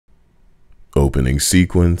Opening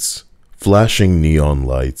sequence, flashing neon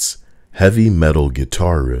lights, heavy metal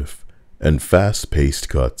guitar riff, and fast-paced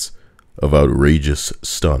cuts of outrageous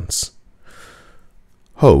stunts.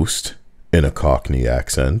 Host, in a Cockney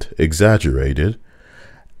accent, exaggerated,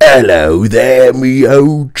 "Hello there, me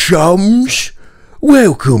old chums.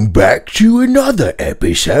 Welcome back to another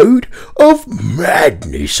episode of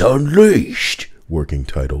Madness Unleashed." Working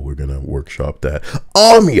title, we're gonna workshop that.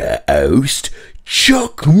 "I'm your host,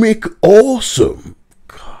 Chuck McAwesome."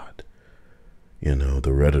 God. You know, the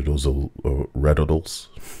Redditals,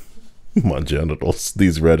 my genitals,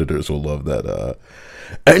 these Redditors will love that.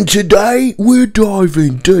 And today we're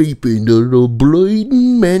diving deep into the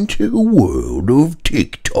bleeding mental world of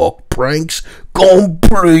TikTok pranks gone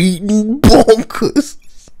bleeding bonkers.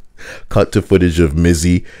 Cut to footage of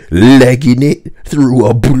Mizzy legging it through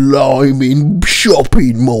a bliming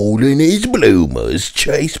shopping mall in his bloomers,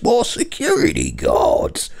 chased by security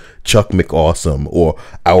guards. Chuck McAwesome, or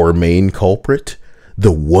our main culprit,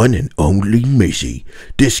 the one and only Mizzy,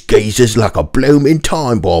 disguises like a blooming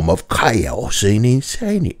time bomb of chaos and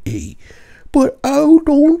insanity. But hold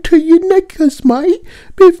on to your knickers, mate.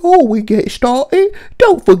 Before we get started,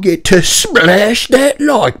 don't forget to smash that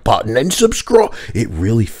like button and subscribe. It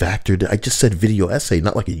really factored. I just said video essay,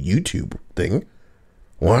 not like a YouTube thing.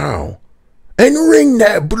 Wow. And ring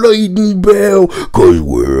that bleeding bell, cause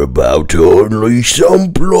we're about to unleash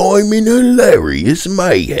some bliming hilarious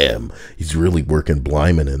mayhem. He's really working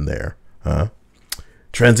bliming in there, huh?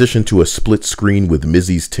 Transition to a split screen with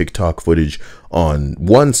Mizzy's TikTok footage on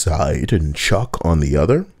one side and Chuck on the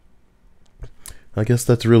other. I guess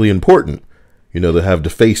that's really important, you know, to have the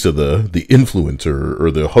face of the influencer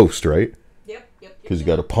or the host, right? Yep. Because you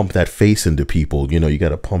got to pump that face into people. You know, you got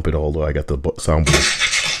to pump it all. I got the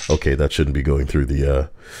soundboard. Okay, that shouldn't be going through the.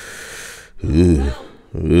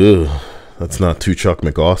 That's not too Chuck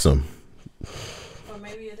McAwesome. Or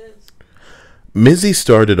maybe it is. Mizzy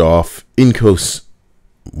started off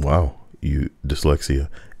wow, you dyslexia.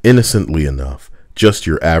 Innocently enough, just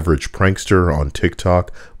your average prankster on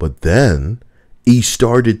TikTok, but then he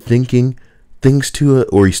started taking things to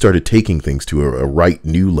a right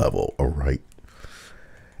new level,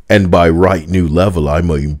 and by right new level, I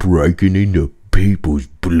mean breaking into people's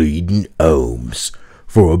bleeding homes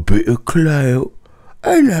for a bit of clout.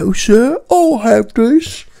 "Hello, sir, I'll have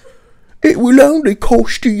this. It will only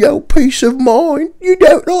cost you your peace of mind. You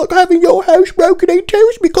don't like having your house broken into?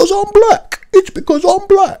 It's because I'm black. It's because I'm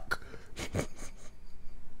black."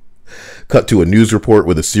 Cut to a news report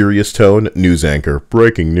with a serious tone. News anchor.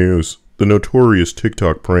 "Breaking news. The notorious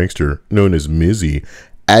TikTok prankster known as Mizzy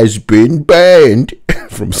has been banned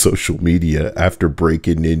from social media after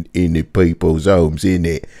breaking in people's homes.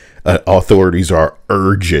 Authorities are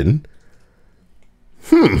urging."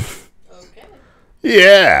 Okay.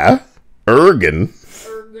 Yeah. Urging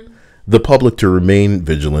the public to remain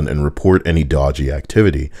vigilant and report any dodgy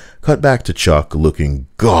activity. Cut back to Chuck looking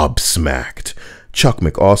gobsmacked. "Chuck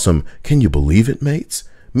McAwesome, can you believe it, mates?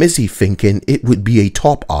 Mizzy thinking it would be a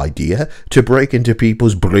top idea to break into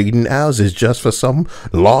people's bleeding houses just for some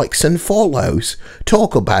likes and follows.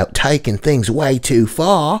 Talk about taking things way too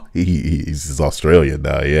far." He's Australian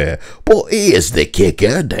now, yeah. "But here's the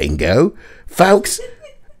kicker, dingo. Folks,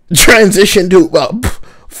 transition to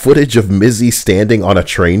footage of Mizzy standing on a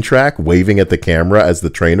train track, waving at the camera as the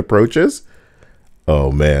train approaches."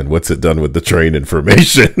 Oh man, what's it done with the train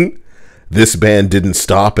information? This band didn't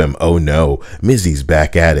stop him. Oh no, Mizzy's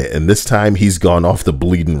back at it, and this time he's gone off the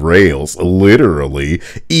bleeding rails. Literally,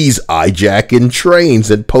 he's hijacking trains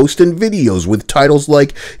and posting videos with titles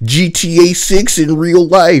like GTA 6 in real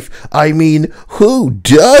life. I mean, who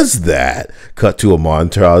does that? Cut to a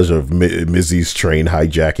montage of Mizzy's train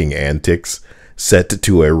hijacking antics, set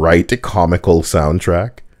to a right comical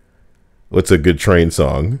soundtrack. What's a good train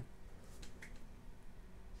song?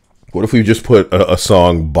 What if we just put a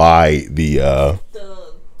song by the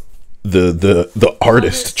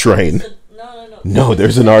artist Train? No,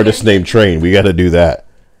 there's an artist named Train. We got to do that.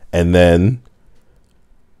 And then,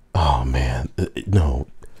 oh man, no,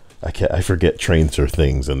 I forget trains are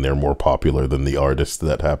things, and they're more popular than the artist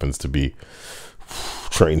that happens to be.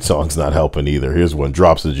 Train songs not helping either. Here's one: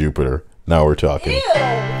 "Drops of Jupiter." Now we're talking. Ew.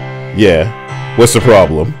 Yeah. What's the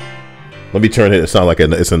problem? Let me turn it to sound like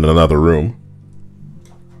it's in another room.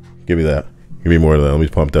 Give me that. Give me more of that. Let me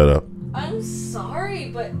pump that up. I'm sorry,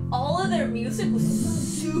 but all of their music was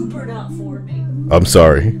super not for me. I'm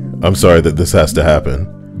sorry. I'm sorry that this has to happen.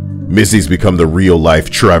 Mizzy's become the real-life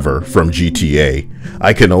Trevor from GTA.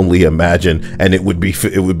 I can only imagine, and it would be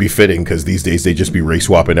fitting because these days they just be race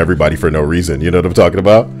swapping everybody for no reason. You know what I'm talking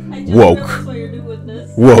about? I just realized what you're doing with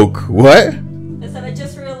this. Woke. What? I said I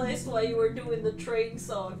just realized realized why you were doing the train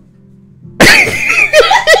song.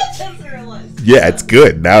 Just realized. Yeah, it's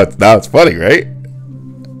good. Now it's funny, right?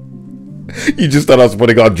 You just thought I was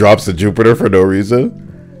putting on Drops of Jupiter for no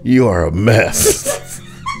reason? You are a mess.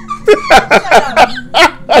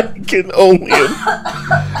 I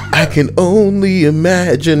can only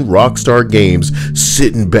imagine Rockstar Games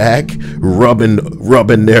sitting back,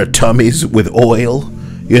 rubbing their tummies with oil,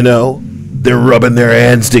 you know? They're rubbing their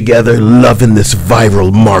hands together, loving this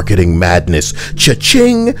viral marketing madness.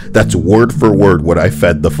 Cha-ching! That's word for word what I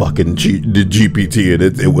fed the fucking the GPT, and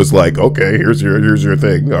it was like, okay, here's your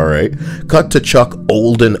thing, all right. Cut to Chuck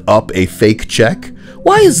holding up a fake check.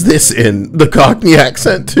 Why is this in the Cockney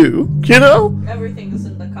accent too? You know? Everything is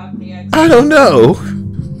in the Cockney accent. I don't know.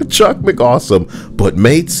 Chuck McAwesome. But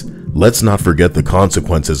mates, let's not forget the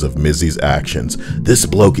consequences of Mizzy's actions. This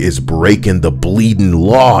bloke is breaking the bleeding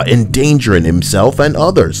law, endangering himself and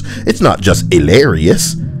others. It's not just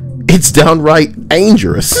hilarious. It's downright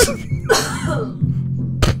dangerous.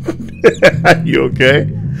 You okay?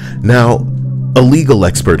 Now, a legal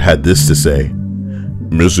expert had this to say.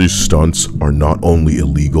 Mizzy's stunts are not only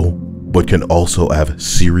illegal, but can also have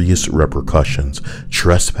serious repercussions.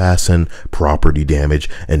 Trespassing, property damage,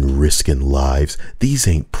 and risking lives. These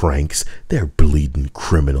ain't pranks, they're bleeding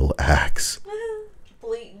criminal acts.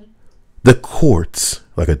 Bleeding. The courts,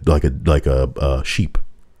 like a sheep.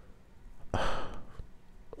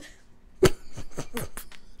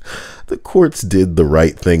 The courts did the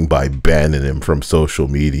right thing by banning him from social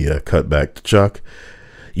media. Cut back to Chuck.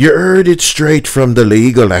 You heard it straight from the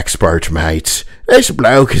legal expert, mate. This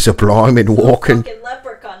bloke is a blimmin' walking... Fucking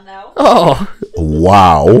leprechaun now. Oh,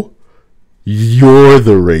 wow. You're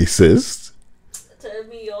the racist. To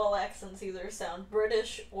me, all accents either sound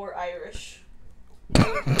British or Irish.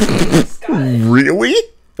 Really?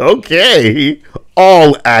 Okay.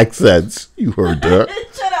 All accents. You heard that.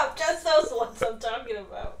 Shut up, just those ones I'm talking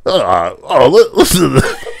about. Listen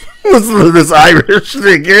to this Irish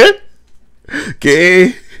thing here.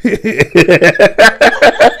 Okay.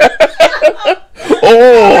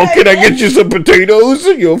 Oh, can I get you some potatoes?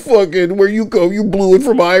 You fucking, where you go? You blew it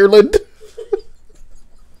from Ireland?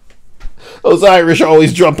 Those Irish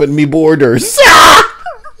always jumping me borders.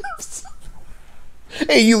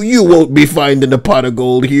 Hey, you won't be finding a pot of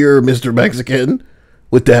gold here, Mr. Mexican,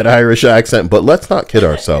 with that Irish accent. But let's not kid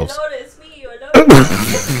ourselves. You notice me, you notice.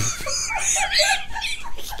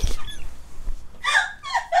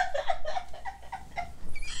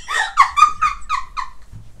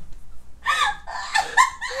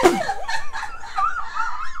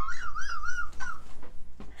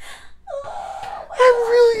 I'm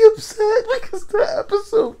really upset because the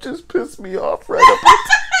episode just pissed me off right up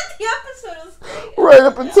The episode is great. right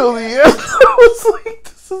up until the end. I was like,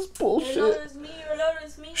 this is bullshit. You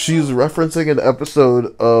notice me. She's referencing an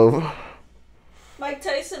episode of Mike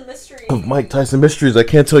Tyson Mysteries. Mike Tyson Mysteries. I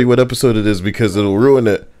can't tell you what episode it is because it'll ruin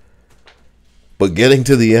it. But getting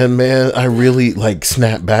to the end, man, I really like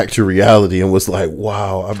snapped back to reality and was like,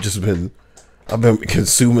 wow, I've been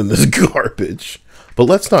consuming this garbage. But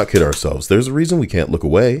let's not kid ourselves. There's a reason we can't look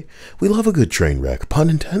away. We love a good train wreck, pun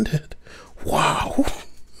intended. Wow.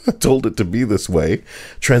 I told it to be this way.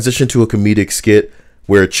 Transition to a comedic skit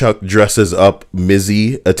where Chuck dresses up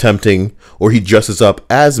Mizzy he dresses up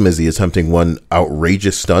as Mizzy attempting one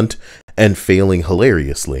outrageous stunt and failing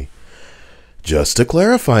hilariously. Just to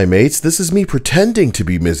clarify, mates, this is me pretending to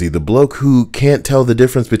be Mizzy, the bloke who can't tell the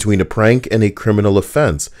difference between a prank and a criminal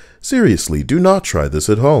offense. Seriously, do not try this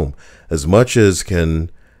at home. As much as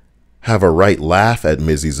can have a right laugh at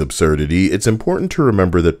Mizzy's absurdity, it's important to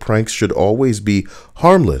remember that pranks should always be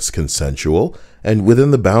harmless, consensual, and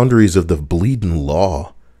within the boundaries of the bleeding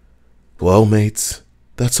law. Well, mates,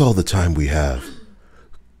 that's all the time we have.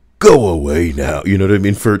 Go away now. You know what I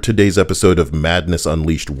mean? For today's episode of Madness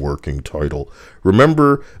Unleashed working title.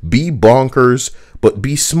 Remember, be bonkers, but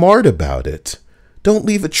be smart about it. Don't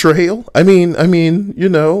leave a trail. I mean, you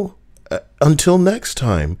know, until next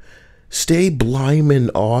time, stay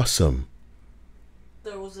blimmin' awesome.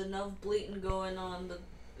 There was enough bleating going on that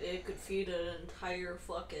it could feed an entire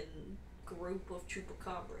fucking group of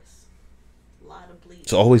chupacabras. A lot of bleating.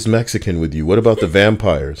 It's always Mexican with you. What about the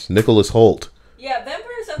vampires? Nicholas Holt. Yeah,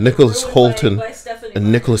 vampires have Nicholas Holt and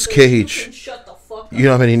Nicolas Cage. You shut the fuck up. You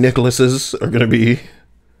know how many Nicholases are gonna be?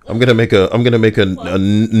 I'm gonna make a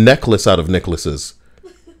necklace out of Nicholases.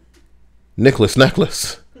 Nicholas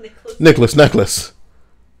necklace. Nicholas necklace.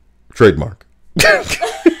 Trademark.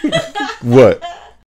 What?